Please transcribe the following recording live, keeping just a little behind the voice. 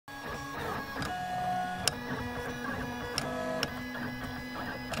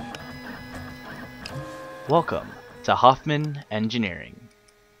Welcome to Hoffman Engineering.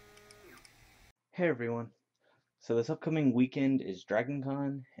 Hey everyone. So this upcoming weekend is Dragon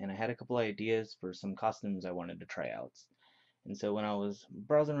Con, and I had a couple ideas for some costumes I wanted to try out. And so when I was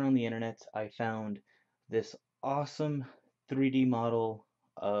browsing around the internet, I found this awesome 3D model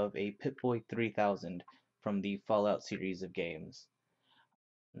of a Pip-boy 3000 from the Fallout series of games.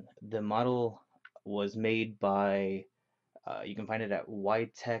 The model was made by, you can find it at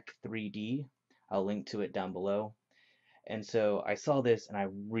YTech 3D. I'll link to it down below. And so I saw this and I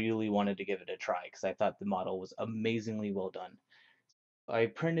really wanted to give it a try because I thought the model was amazingly well done. I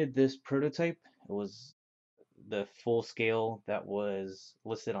printed this prototype. It was the full scale that was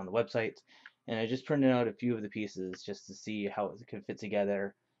listed on the website. And I just printed out a few of the pieces just to see how it could fit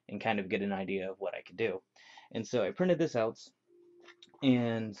together and kind of get an idea of what I could do. And so I printed this out,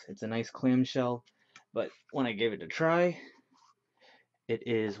 and it's a nice clamshell, but when I gave it a try, it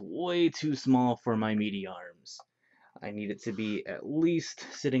is way too small for my meaty arms. I need it to be at least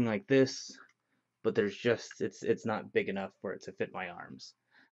sitting like this, but it's not big enough for it to fit my arms.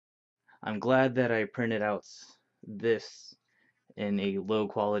 I'm glad that I printed out this in a low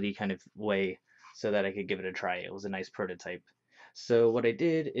quality kind of way so that I could give it a try. It was a nice prototype. So what I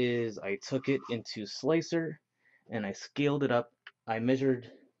did is I took it into Slicer and I scaled it up. I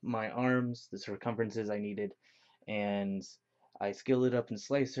measured my arms, the circumferences I needed, and I scaled it up in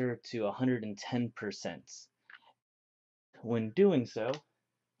Slicer to 110%. When doing so,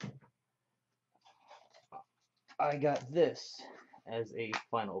 I got this as a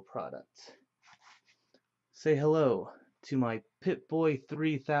final product. Say hello to my Pip-boy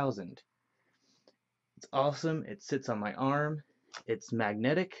 3000. It's awesome. It sits on my arm. It's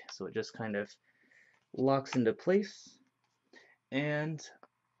magnetic, so it just kind of locks into place. And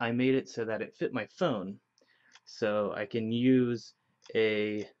I made it so that it fit my phone, so I can use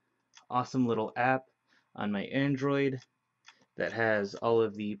a awesome little app on my Android that has all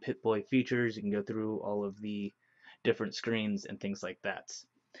of the Pip-boy features. You can go through all of the different screens and things like that.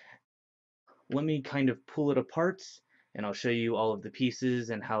 Let me kind of pull it apart and I'll show you all of the pieces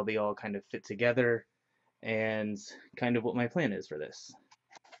and how they all kind of fit together and kind of what my plan is for this.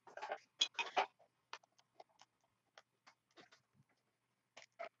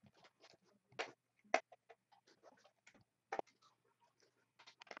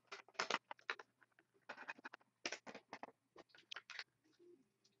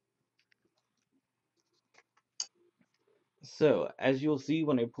 So as you'll see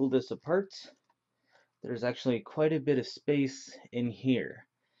when I pull this apart, there's actually quite a bit of space in here.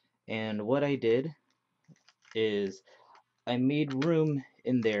 And what I did is I made room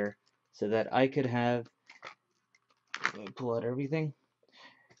in there so that I could have, let me pull out everything,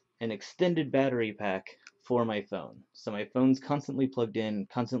 an extended battery pack for my phone. So my phone's constantly plugged in,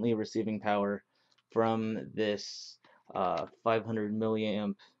 constantly receiving power from this 500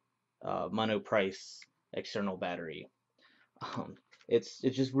 milliamp monoprice external battery. Um, it's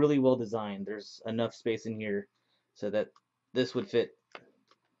just really well designed. There's enough space in here so that this would fit,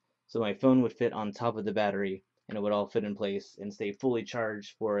 so my phone would fit on top of the battery and it would all fit in place and stay fully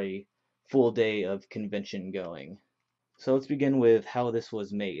charged for a full day of convention going. So let's begin with how this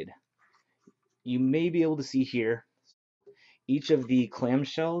was made. You may be able to see here, each of the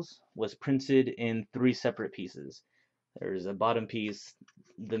clamshells was printed in 3 separate pieces. There's a bottom piece,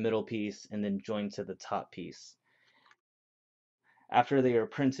 the middle piece, and then joined to the top piece. After they are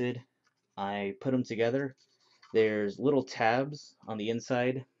printed, I put them together. There's little tabs on the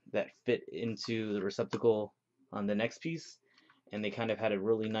inside that fit into the receptacle on the next piece, and they kind of had a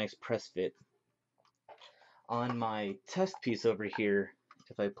really nice press fit. On my test piece over here,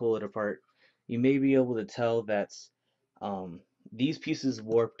 if I pull it apart, you may be able to tell that these pieces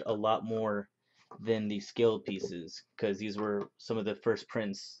warped a lot more than the scaled pieces, because these were some of the first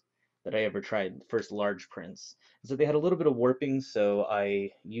prints that I ever tried, first large prints. So they had a little bit of warping, so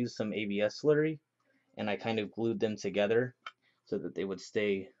I used some ABS slurry and I kind of glued them together so that they would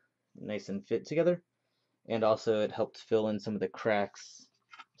stay nice and fit together. And also it helped fill in some of the cracks,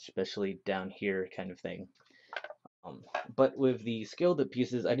 especially down here kind of thing. But with the scaled up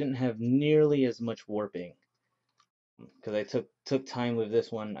pieces, I didn't have nearly as much warping because I took time with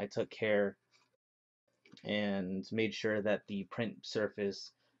this one. I took care and made sure that the print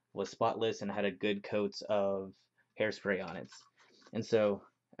surface was spotless and had a good coat of hairspray on it. And so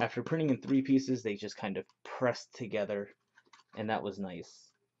after printing in 3 pieces, they just kind of pressed together, and that was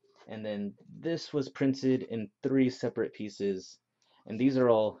nice. And then this was printed in 3 separate pieces, and these are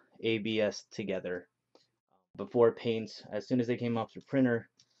all ABS together. Before paint, as soon as they came off the printer,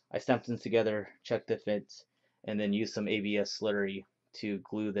 I stamped them together, checked the fit, and then used some ABS slurry to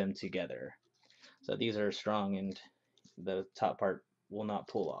glue them together. So these are strong and the top part will not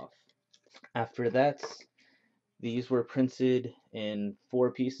pull off. After that, these were printed in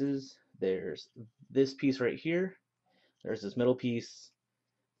 4 pieces. There's this piece right here, there's this middle piece,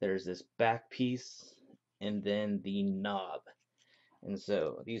 there's this back piece, and then the knob. And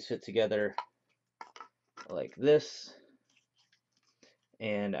so these fit together like this.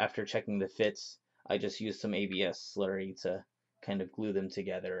 And after checking the fits, I just used some ABS slurry to kind of glue them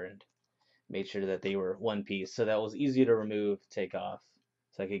together and made sure that they were one piece. So that was easy to remove, take off,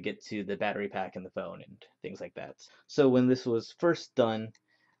 so I could get to the battery pack and the phone and things like that. So when this was first done,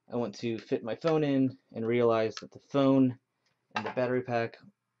 I went to fit my phone in and realized that the phone and the battery pack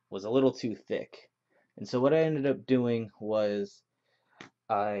was a little too thick. And so what I ended up doing was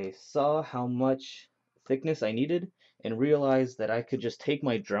I saw how much thickness I needed and realized that I could just take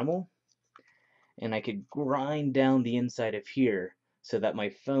my Dremel and I could grind down the inside of here so that my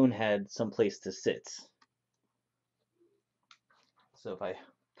phone had some place to sit. So if I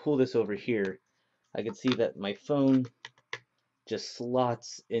pull this over here, I can see that my phone just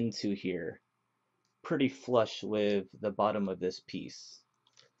slots into here pretty flush with the bottom of this piece.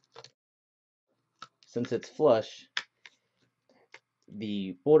 Since it's flush,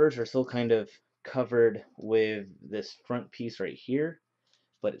 the borders are still kind of covered with this front piece right here,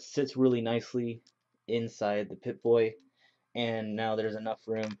 but it sits really nicely inside the Pip-boy, and now there's enough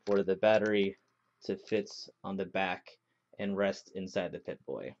room for the battery to fit on the back and rest inside the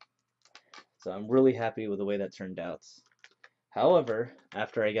Pip-boy. So I'm really happy with the way that turned out. However,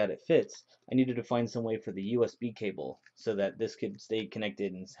 after I got it fit, I needed to find some way for the USB cable so that this could stay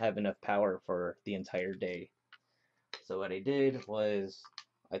connected and have enough power for the entire day. So what I did was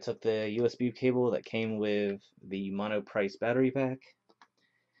I took the USB cable that came with the Monoprice battery pack,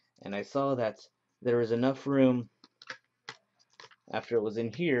 and I saw that there was enough room after it was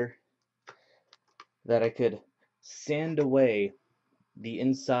in here that I could sand away the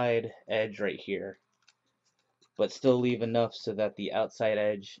inside edge right here, but still leave enough so that the outside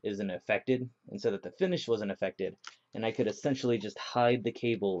edge isn't affected and so that the finish wasn't affected, and I could essentially just hide the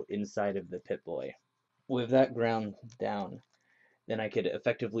cable inside of the Pip-boy. With that ground down, then I could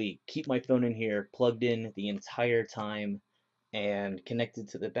effectively keep my phone in here plugged in the entire time and connected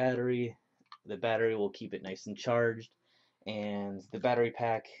to the battery. The battery will keep it nice and charged, and the battery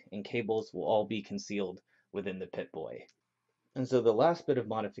pack and cables will all be concealed within the Pip-boy. And so the last bit of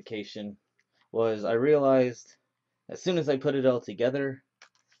modification was I realized as soon as I put it all together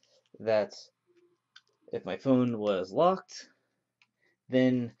that if my phone was locked,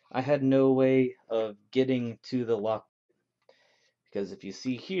 then I had no way of getting to the lock, because if you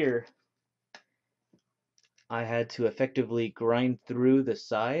see here, I had to effectively grind through the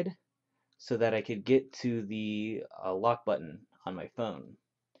side so that I could get to the lock button on my phone,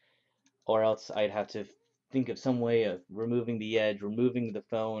 or else I'd have to think of some way of removing the edge, removing the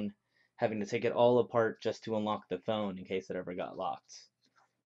phone, having to take it all apart just to unlock the phone in case it ever got locked.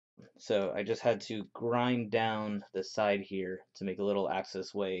 So I just had to grind down the side here to make a little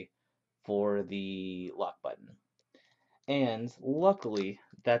access way for the lock button. And luckily,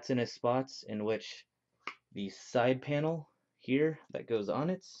 that's in a spot in which the side panel here that goes on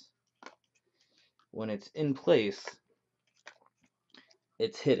it, when it's in place,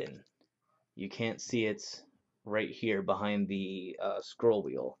 it's hidden. You can't see it right here behind the scroll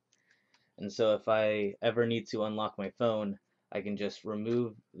wheel. And so if I ever need to unlock my phone, I can just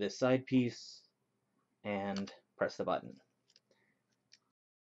remove this side piece and press the button.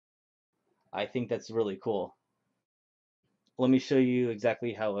 I think that's really cool. Let me show you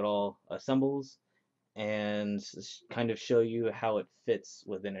exactly how it all assembles and kind of show you how it fits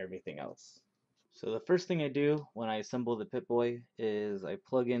within everything else. So the first thing I do when I assemble the Pip-boy is I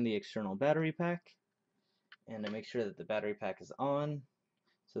plug in the external battery pack, and I make sure that the battery pack is on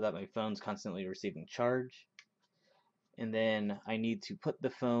so that my phone's constantly receiving charge. And then I need to put the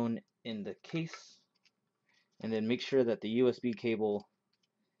phone in the case and then make sure that the USB cable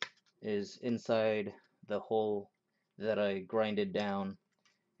is inside the hole that I grinded down,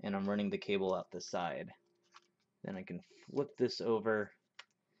 and I'm running the cable out the side. Then I can flip this over,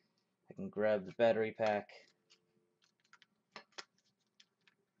 I can grab the battery pack,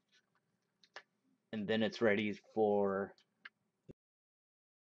 and then it's ready for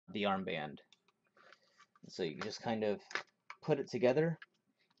the armband. So you just kind of put it together.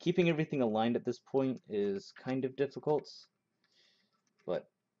 Keeping everything aligned at this point is kind of difficult, but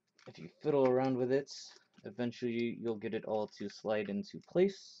if you fiddle around with it, eventually you'll get it all to slide into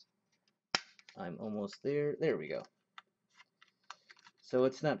place. I'm almost there. There we go. So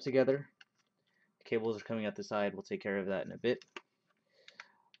it's snapped together. The cables are coming out the side. We'll take care of that in a bit.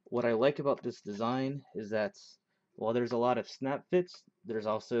 What I like about this design is that while there's a lot of snap fits, there's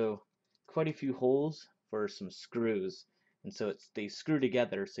also quite a few holes for some screws. And so they screw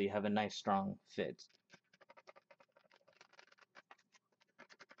together so you have a nice strong fit.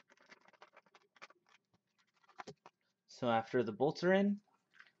 So after the bolts are in,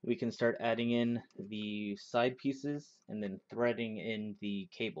 we can start adding in the side pieces and then threading in the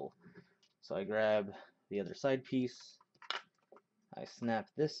cable. So I grab the other side piece, I snap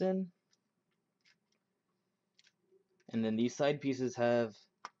this in, and then these side pieces have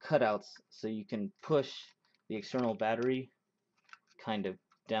cutouts so you can push the external battery kind of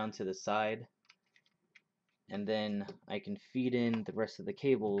down to the side, and then I can feed in the rest of the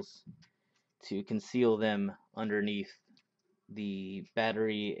cables to conceal them underneath the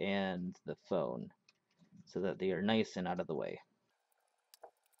battery and the phone so that they are nice and out of the way.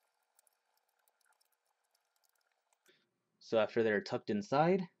 So after they're tucked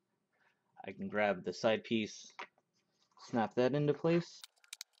inside, I can grab the side piece, snap that into place,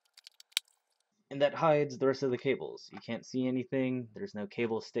 and that hides the rest of the cables. You can't see anything, there's no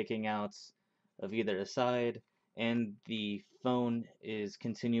cable sticking out of either side, and the phone is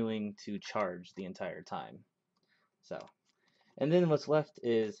continuing to charge the entire time. So, and then what's left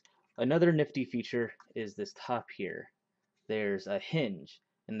is another nifty feature is this top here. There's a hinge,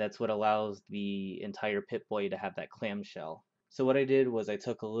 and that's what allows the entire Pip-boy to have that clamshell. So what I did was I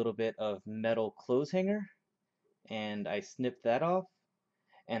took a little bit of metal clothes hanger and I snipped that off,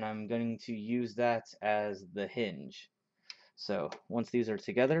 and I'm going to use that as the hinge. So once these are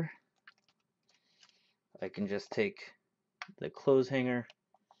together, I can just take the clothes hanger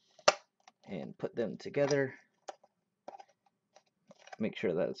and put them together, make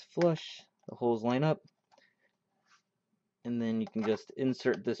sure that it's flush, the holes line up, and then you can just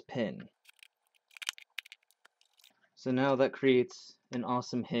insert this pin. So now that creates an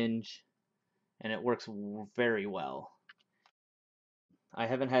awesome hinge, and it works very well. I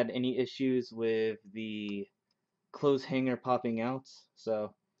haven't had any issues with the clothes hanger popping out,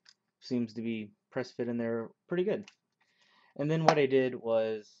 so seems to be press fit in there pretty good. And then what I did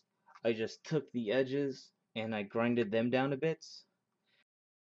was I just took the edges and I grinded them down a bit.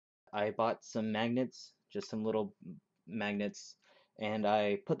 I bought some magnets, just some little magnets, and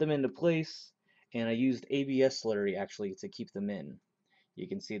I put them into place, and I used ABS slurry actually to keep them in. You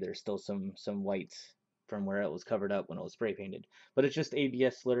can see there's still some white from where it was covered up when it was spray painted, but it's just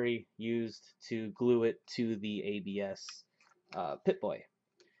ABS slurry used to glue it to the ABS Pip-boy,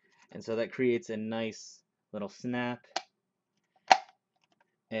 and so that creates a nice little snap,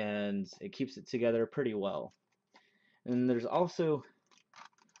 and it keeps it together pretty well. And there's also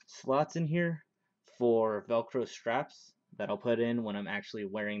slots in here for Velcro straps that I'll put in when I'm actually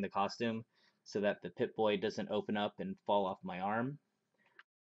wearing the costume so that the Pip-boy doesn't open up and fall off my arm.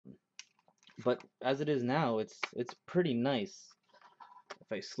 But as it is now, it's pretty nice.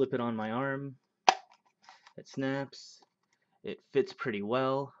 If I slip it on my arm, it snaps. It fits pretty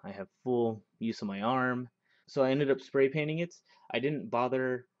well. I have full use of my arm. So I ended up spray painting it. I didn't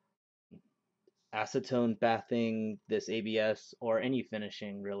bother acetone bathing this ABS or any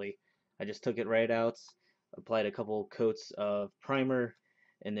finishing really. I just took it right out, applied a couple coats of primer,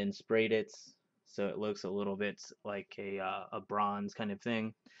 and then sprayed it so it looks a little bit like a bronze kind of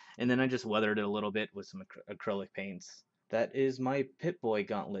thing. And then I just weathered it a little bit with some acrylic paints. That is my Pip-boy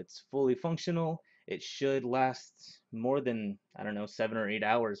gauntlets, fully functional. It should last more than, I don't know, 7 or 8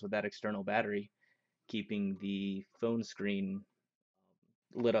 hours with that external battery, keeping the phone screen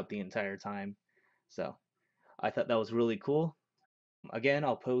lit up the entire time. So I thought that was really cool. Again,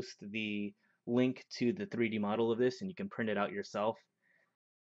 I'll post the link to the 3D model of this and you can print it out yourself.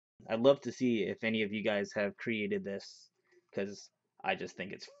 I'd love to see if any of you guys have created this because I just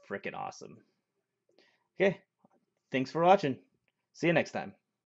think it's freaking awesome. Okay, thanks for watching. See you next time.